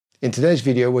In today's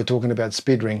video, we're talking about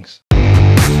speed rings.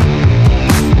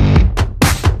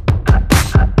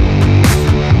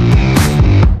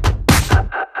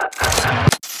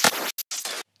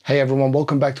 Hey everyone,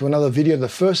 welcome back to another video, the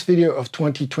first video of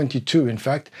 2022 in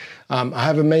fact. I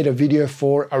haven't made a video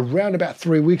for around about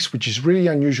 3 weeks, which is really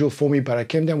unusual for me, but I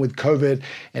came down with COVID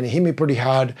and it hit me pretty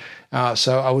hard.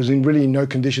 So I was in really no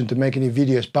condition to make any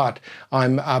videos, but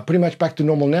I'm pretty much back to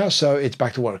normal now, so it's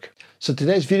back to work. So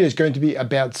today's video is going to be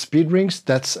about speed rings.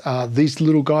 That's these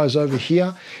little guys over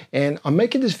here. And I'm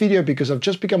making this video because I've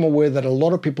just become aware that a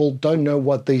lot of people don't know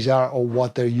what these are or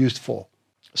what they're used for.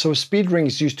 So a speed ring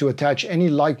is used to attach any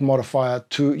light modifier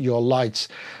to your lights.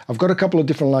 I've got a couple of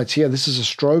different lights here. This is a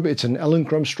strobe, it's an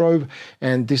Elinchrom strobe,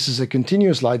 and this is a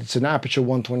continuous light, it's an Aputure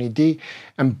 120D.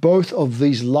 And both of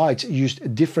these lights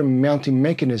used different mounting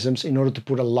mechanisms in order to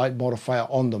put a light modifier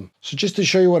on them. So just to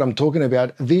show you what I'm talking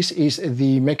about, this is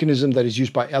the mechanism that is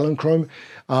used by Elinchrom.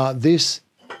 This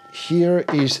here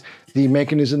is the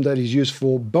mechanism that is used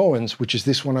for Bowens, which is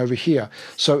this one over here.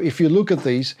 So if you look at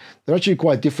these, they're actually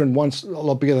quite different. One's a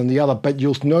lot bigger than the other, but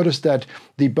you'll notice that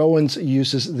the Bowens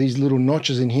uses these little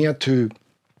notches in here to,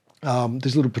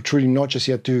 these little protruding notches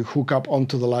here to hook up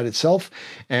onto the light itself.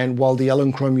 And while the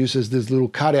Elinchrom uses these little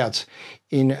cutouts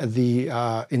in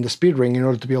the speed ring in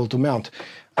order to be able to mount.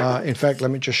 In fact,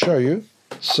 let me just show you.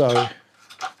 So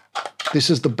this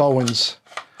is the Bowens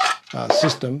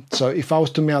system. So if I was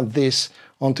to mount this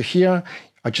onto here,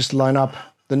 I just line up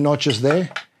the notches there,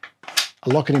 I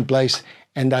lock it in place,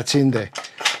 and that's in there.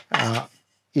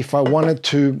 If I wanted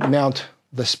to mount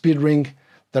the speed ring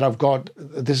that I've got,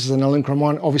 this is an Elinchrom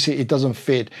one, obviously it doesn't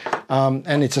fit.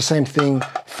 And it's the same thing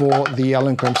for the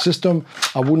Elinchrom system.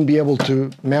 I wouldn't be able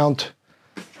to mount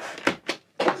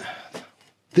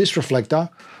this reflector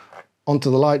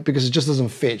onto the light because it just doesn't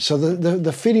fit. So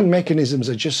the fitting mechanisms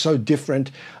are just so different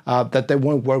that they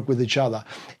won't work with each other.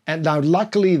 And now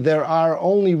luckily there are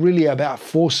only really about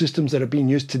 4 systems that are being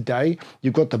used today.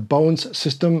 You've got the Bowens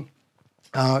system,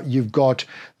 you've got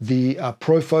the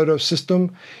Photo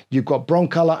system, you've got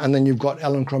Broncolor, and then you've got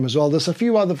Elinchrom as well. There's a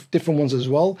few other different ones as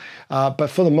well, but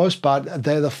for the most part,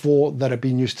 they're the 4 that are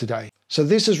being used today. So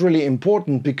this is really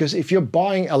important because if you're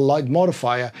buying a light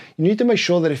modifier, you need to make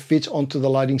sure that it fits onto the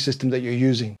lighting system that you're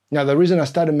using. Now, the reason I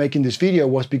started making this video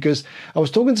was because I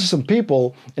was talking to some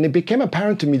people and it became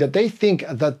apparent to me that they think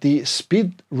that the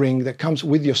speed ring that comes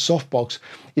with your softbox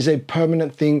is a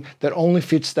permanent thing that only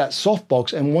fits that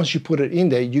softbox, and once you put it in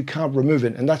there, you can't remove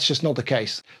it, and that's just not the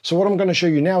case. So what I'm going to show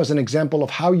you now is an example of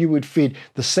how you would fit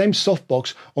the same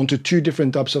softbox onto 2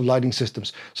 different types of lighting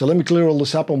systems. So let me clear all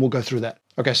this up and we'll go through that.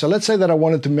 Okay, so let's say that I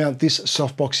wanted to mount this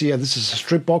softbox here. This is a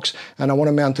strip box, and I want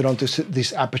to mount it onto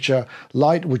this Aputure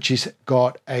light, which has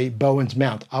got a Bowens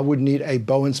mount. I would need a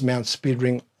Bowens mount speed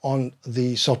ring on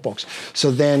the softbox.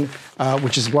 So then,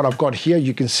 which is what I've got here,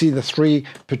 you can see the 3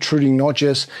 protruding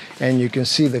notches, and you can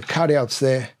see the cutouts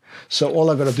there. So all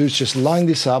I've got to do is just line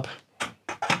this up,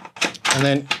 and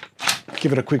then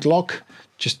give it a quick lock.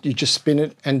 You just spin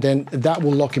it, and then that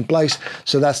will lock in place.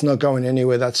 So that's not going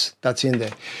anywhere, that's in there.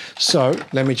 So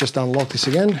let me just unlock this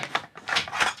again.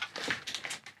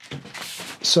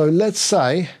 So let's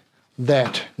say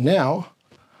that now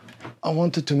I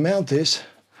wanted to mount this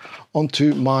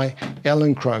onto my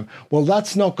Elinchrom. Well,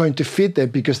 that's not going to fit there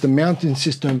because the mounting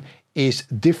system is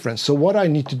different. So what I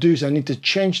need to do is I need to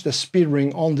change the speed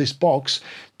ring on this box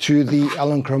to the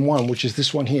Elinchrom one, which is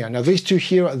this one here. Now these 2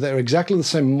 here, they're exactly the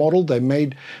same model. They're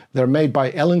made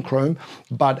by Elinchrom,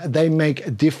 but they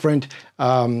make different,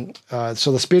 so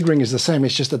the speed ring is the same,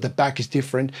 it's just that the back is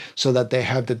different so that they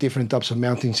have the different types of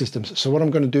mounting systems. So what I'm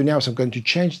going to do now is I'm going to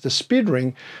change the speed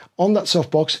ring on that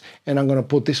softbox, and I'm going to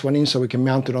put this one in so we can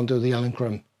mount it onto the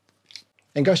Elinchrom.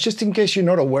 And guys, just in case you're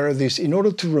not aware of this, in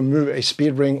order to remove a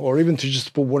speed ring or even to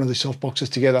just put one of these softboxes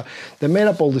together, they made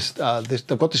up all this,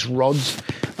 they've got these rods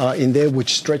in there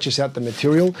which stretches out the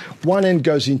material. One end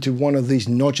goes into one of these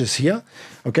notches here,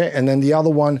 okay? And then the other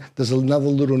one, there's another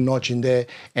little notch in there.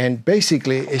 And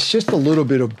basically, it's just a little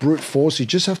bit of brute force. You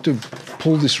just have to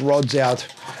pull these rods out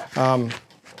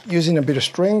using a bit of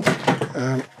strength.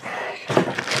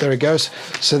 There it goes.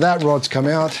 So that rod's come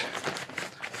out.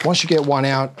 Once you get one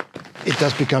out, it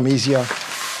does become easier.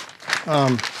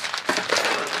 And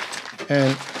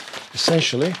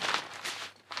essentially,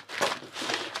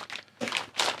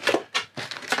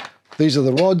 these are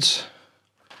the rods.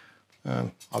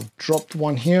 I've dropped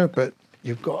one here, but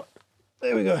you've got,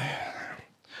 there we go.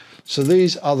 So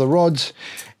these are the rods.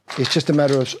 It's just a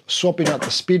matter of swapping out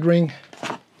the speed ring,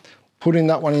 putting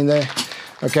that one in there.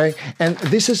 Okay, and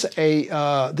this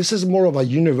is more of a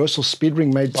universal speed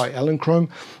ring made by Elinchrom.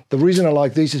 The reason I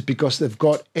like these is because they've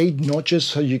got 8 notches,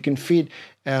 so you can fit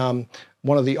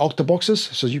one of the octa boxes.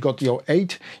 So you've got your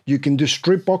 8. You can do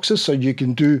strip boxes, so you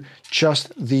can do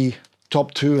just the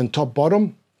top 2 and top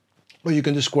bottom, or you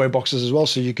can do square boxes as well.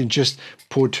 So you can just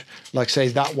put, like, say,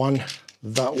 that one,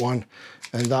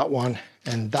 and that one,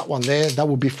 and that one there. That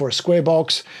would be for a square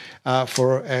box.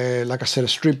 For a, like I said, a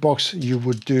strip box, you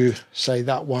would do, say,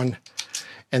 that one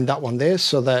and that one there.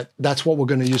 So that's what we're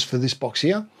going to use for this box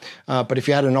here. But if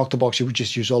you had an octa box, you would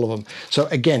just use all of them. So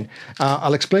again,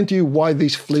 I'll explain to you why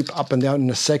these flip up and down in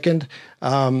a second.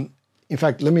 In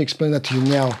fact, let me explain that to you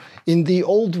now. In the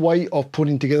old way of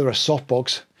putting together a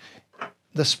softbox,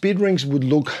 the speed rings would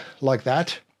look like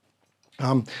that.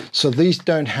 So these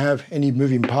don't have any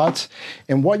moving parts.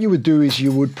 And what you would do is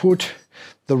you would put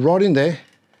the rod in there,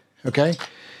 okay,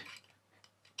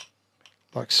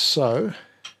 like so.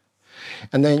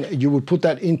 And then you would put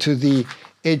that into the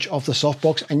edge of the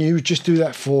softbox, and you would just do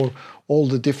that for all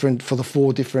the different, for the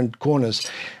 4 different corners.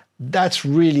 That's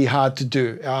really hard to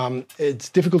do. It's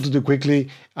difficult to do quickly.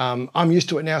 I'm used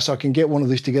to it now, so I can get one of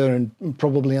these together in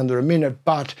probably under a minute,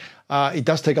 but it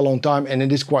does take a long time and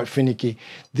it is quite finicky.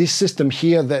 This system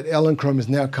here that Elinchrom has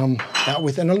now come out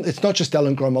with, and it's not just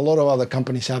Elinchrom, a lot of other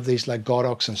companies have these, like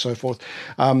Godox and so forth.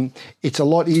 It's a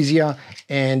lot easier,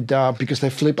 and because they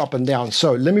flip up and down.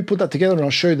 So let me put that together and I'll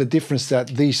show you the difference that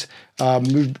these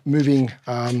moving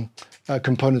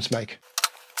components make.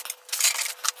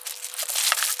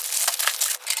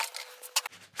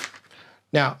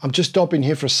 Now, I'm just stopping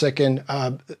here for a second.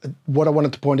 What I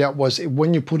wanted to point out was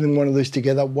when you're putting one of these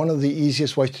together, one of the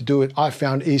easiest ways to do it, I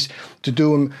found, is to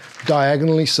do them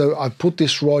diagonally. So I put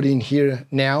this rod in here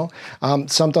now.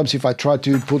 Sometimes if I try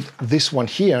to put this one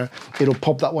here, it'll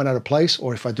pop that one out of place,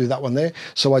 or if I do that one there.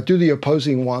 So I do the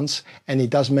opposing ones, and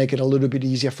it does make it a little bit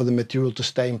easier for the material to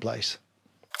stay in place.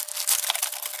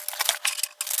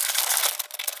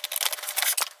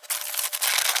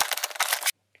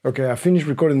 Okay, I finished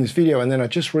recording this video, and then I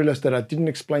just realized that I didn't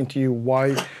explain to you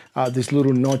why these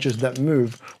little notches that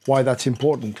move, why that's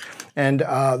important. And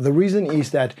the reason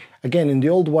is that, again, in the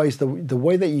old ways, the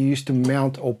way that you used to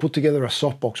mount or put together a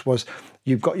softbox was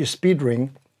you've got your speed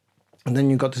ring, and then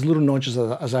you've got these little notches,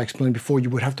 as I explained before. You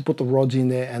would have to put the rods in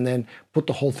there and then put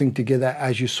the whole thing together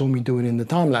as you saw me doing in the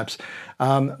time lapse.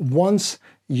 Once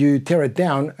you tear it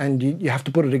down and you have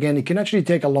to put it again, it can actually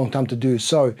take a long time to do.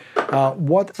 So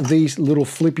what these little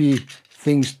flippy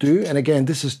things do, and again,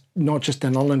 this is not just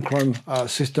an Elinchrom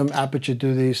system, Aputure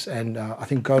do this, and I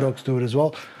think Godox do it as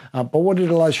well. But what it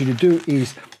allows you to do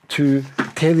is to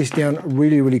tear this down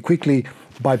really, really quickly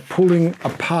by pulling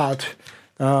apart.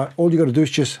 All you got to do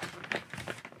is just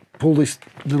pull these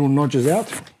little notches out.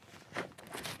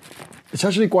 It's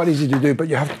actually quite easy to do, but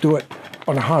you have to do it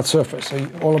on a hard surface. So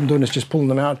all I'm doing is just pulling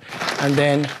them out, and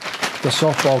then the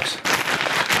softbox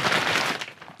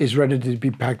is ready to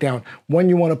be packed down. When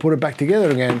you want to put it back together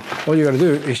again, all you got to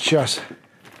do is just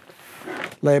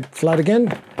lay it flat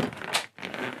again,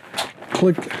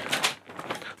 click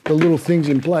the little things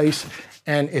in place,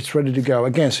 and it's ready to go.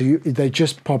 Again, so they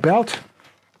just pop out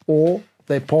or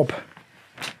they pop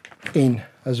in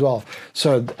as well.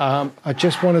 So I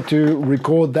just wanted to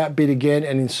record that bit again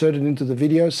and insert it into the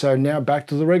video. So now back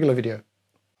to the regular video.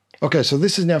 Okay, so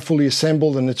this is now fully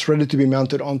assembled and it's ready to be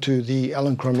mounted onto the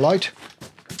Elinchrom light.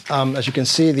 As you can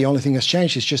see, the only thing that's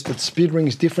changed is just that the speed ring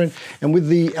is different. And with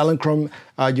the Elinchrom,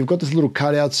 you've got these little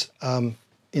cutouts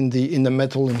in the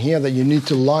metal in here that you need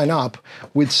to line up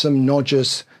with some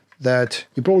notches that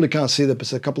you probably can't see, that, but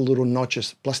there's a couple of little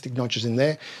notches, plastic notches in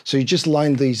there. So you just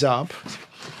line these up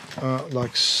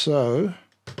like so,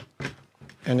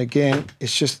 and again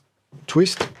it's just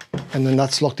twist, and then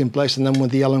that's locked in place. And then with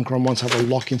the Elinchrom ones have a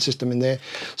lock-in system in there,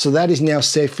 so that is now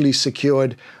safely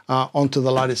secured onto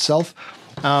the light itself.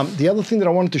 The other thing that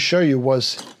I wanted to show you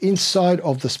was inside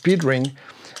of the speed ring,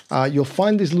 you'll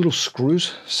find these little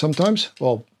screws sometimes,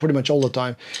 well, pretty much all the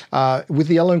time. With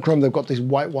the Elinchrom, they've got these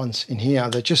white ones in here.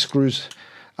 They're just screws.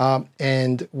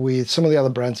 And with some of the other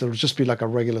brands, it'll just be like a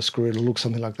regular screw. It'll look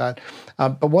something like that.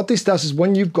 But what this does is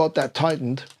when you've got that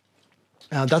tightened,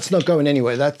 that's not going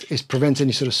anywhere. That prevents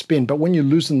any sort of spin. But when you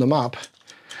loosen them up,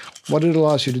 what it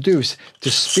allows you to do is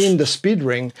to spin the speed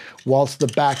ring whilst the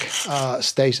back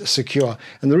stays secure.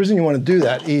 And the reason you want to do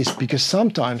that is because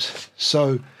sometimes,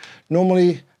 so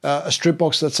normally a strip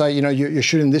box, let's say, you're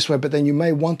shooting this way, but then you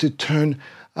may want to turn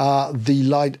the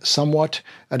light somewhat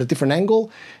at a different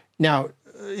angle. Now,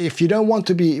 if you don't want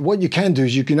to be, what you can do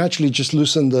is you can actually just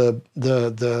loosen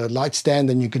the light stand,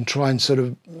 and you can try and sort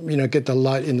of, you know, get the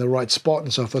light in the right spot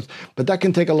and so forth. But that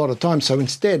can take a lot of time. So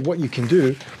instead, what you can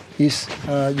do is,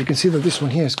 you can see that this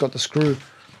one here has got the screw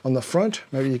on the front.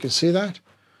 Maybe you can see that.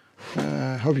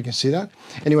 Hope you can see that.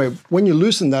 Anyway, when you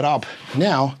loosen that up,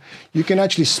 now you can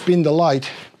actually spin the light,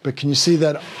 but can you see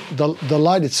that the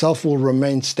light itself will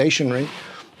remain stationary,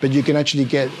 but you can actually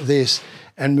get this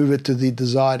and move it to the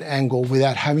desired angle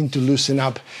without having to loosen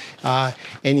up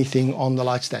anything on the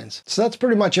light stands. So that's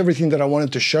pretty much everything that I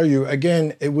wanted to show you.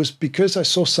 Again, it was because I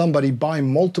saw somebody buy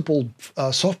multiple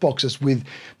softboxes with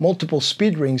multiple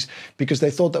speed rings, because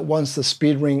they thought that once the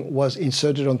speed ring was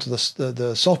inserted onto the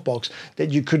softbox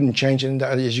that you couldn't change it. And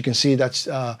as you can see,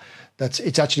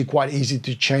 it's actually quite easy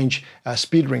to change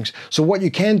speed rings. So what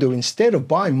you can do, instead of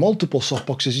buying multiple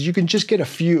softboxes, is you can just get a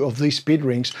few of these speed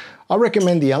rings. I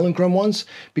recommend the Elinchrom ones,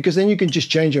 because then you can just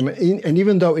change them. And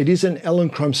even though it is an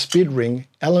Elinchrom speed ring,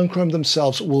 Elinchrom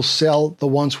themselves will sell the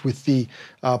ones with the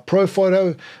Pro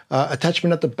Photo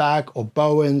attachment at the back, or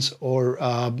Bowens, or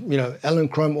you know,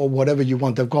 Elinchrom, or whatever you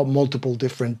want. They've got multiple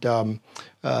different,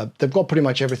 they've got pretty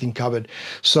much everything covered.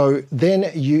 So then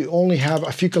you only have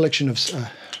a few collection of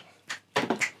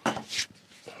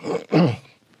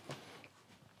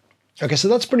okay, so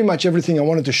that's pretty much everything I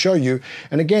wanted to show you.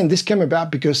 And again, this came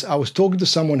about because I was talking to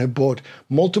someone who bought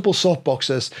multiple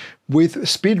softboxes with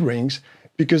speed rings,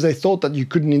 because they thought that you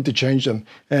couldn't interchange them.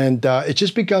 And it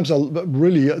just becomes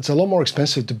it's a lot more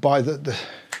expensive to buy the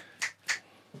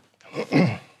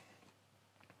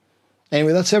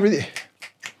Anyway, that's everything.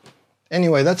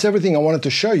 Anyway, that's everything I wanted to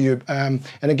show you. And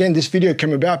again, this video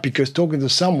came about because talking to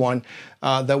someone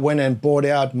that went and bought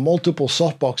out multiple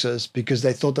softboxes because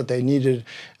they thought that they needed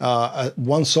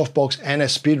one softbox and a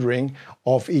speed ring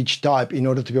of each type in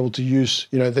order to be able to use,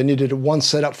 you know, they needed one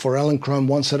setup for Elinchrom,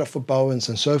 one setup for Bowens,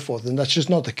 and so forth. And that's just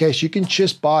not the case. You can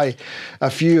just buy a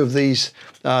few of these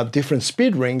different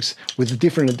speed rings with the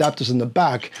different adapters in the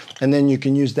back, and then you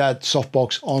can use that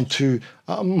softbox onto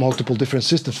multiple different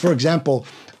systems. For example,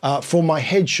 for my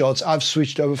headshots, I've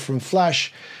switched over from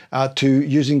flash to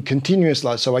using continuous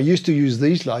lights. So I used to use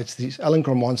these lights, these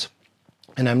Elinchrom ones,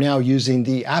 and I'm now using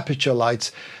the Aputure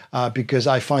lights because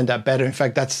I find that better. In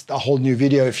fact, that's a whole new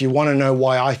video. If you want to know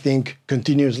why I think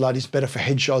continuous light is better for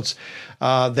headshots,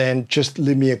 then just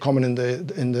leave me a comment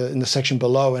in the section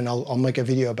below, and I'll make a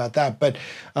video about that. But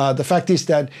the fact is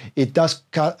that it does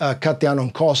cut down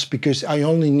on costs, because I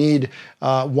only need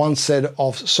one set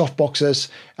of softboxes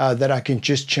that I can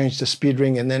just change the speed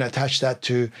ring and then attach that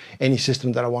to any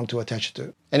system that I want to attach it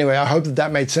to. Anyway, I hope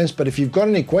that made sense. But if you've got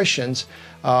any questions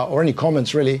or any comments,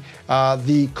 really,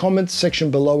 the comment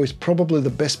section below is probably the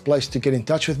best place to get in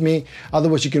touch with me.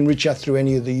 Otherwise, you can reach out through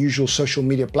any of the usual social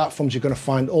media platforms. You're going to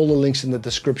find all the links in the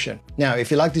description. Now, if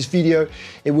you like this video,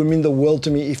 it would mean the world to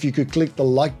me if you could click the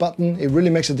like button. It really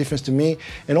makes a difference to me.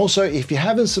 And also, if you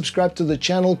haven't subscribed to the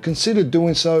channel, consider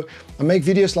doing so. I make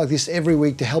videos like this every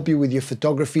week to help you with your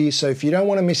photography. So if you don't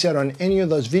want to miss out on any of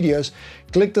those videos,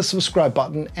 click the subscribe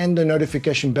button and the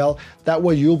notification bell. That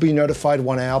way you'll be notified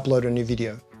when I upload a new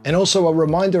video. And also a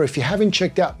reminder, if you haven't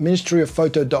checked out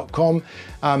ministryoffphoto.com,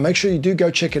 make sure you do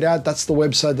go check it out. That's the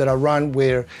website that I run,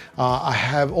 where I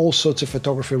have all sorts of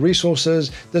photography resources.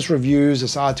 There's reviews,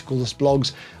 there's articles, there's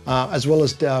blogs, as well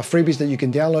as freebies that you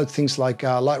can download, things like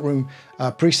Lightroom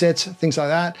presets, things like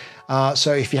that.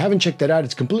 So if you haven't checked that out,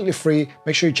 it's completely free.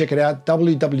 Make sure you check it out,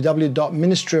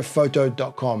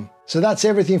 www.ministryoffphoto.com. So that's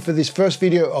everything for this first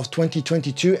video of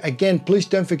 2022. Again, please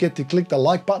don't forget to click the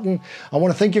like button. I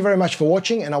want to thank you very much for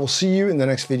watching, and I will see you in the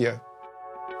next video.